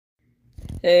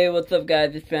Hey, what's up,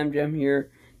 guys? It's Fam Jam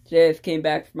here. Today I just came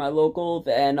back from my locals,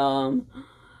 and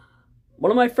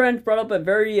one of my friends brought up a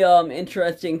very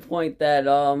interesting point that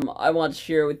I want to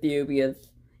share with you because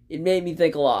it made me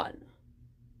think a lot.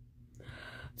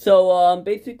 So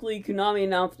basically, Konami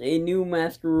announced a new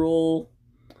master rule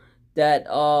that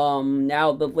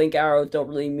now the link arrows don't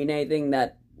really mean anything.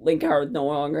 That link arrows no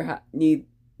longer need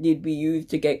to be used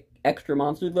to get extra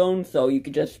monster zones, so you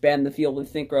could just spam the field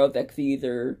with synchros, XCs,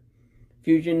 or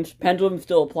fusions. Pendulums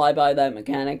still apply by that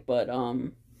mechanic, but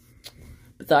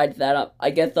besides that,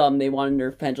 I guess they want to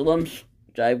nerf pendulums,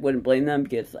 which I wouldn't blame them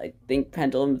because I think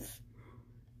pendulums,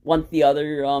 once the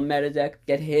other meta decks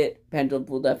get hit,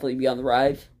 pendulums will definitely be on the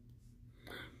rise.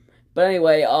 But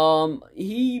anyway,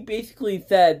 he basically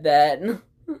said that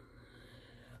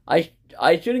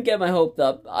I shouldn't get my hopes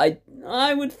up.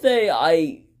 I would say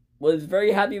I was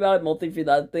very happy about it, mostly because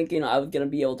I was thinking I was gonna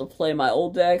be able to play my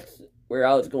old decks where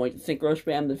I was going to synchro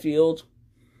spam the field.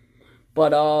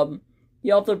 But he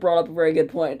also brought up a very good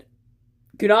point.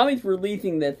 Konami's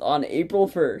releasing this on April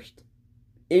 1st.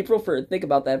 April 1st. Think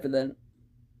about that for then.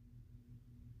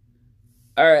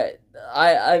 Alright.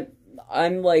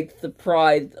 I'm like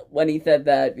surprised when he said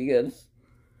that because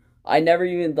I never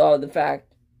even thought of the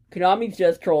fact Konami's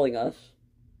just trolling us.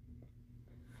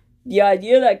 The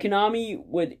idea that Konami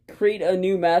would create a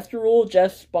new master rule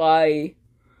just by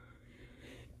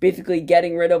basically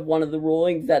getting rid of one of the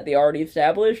rulings that they already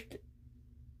established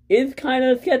is kind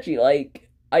of sketchy. Like,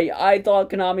 I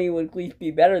thought Konami would at least be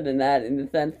better than that in the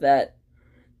sense that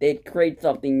they'd create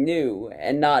something new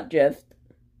and not just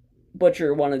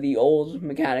butcher one of the old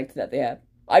mechanics that they have.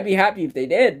 I'd be happy if they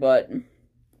did, but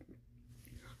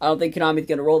I don't think Konami's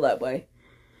gonna roll that way.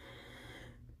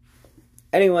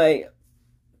 Anyway,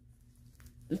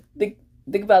 think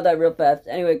about that real fast.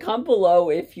 Anyway, comment below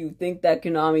if you think that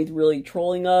Konami's really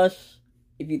trolling us.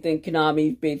 If you think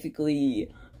Konami's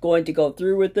basically going to go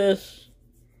through with this.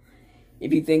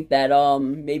 If you think that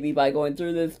maybe by going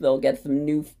through this they'll get some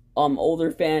new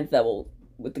older fans that will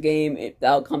with the game,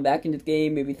 that'll come back into the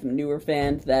game, maybe some newer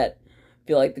fans that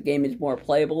feel like the game is more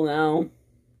playable now.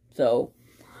 So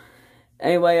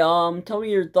anyway, tell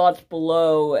me your thoughts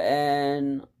below,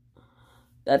 and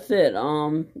that's it.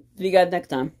 See you guys next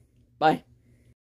time. Bye.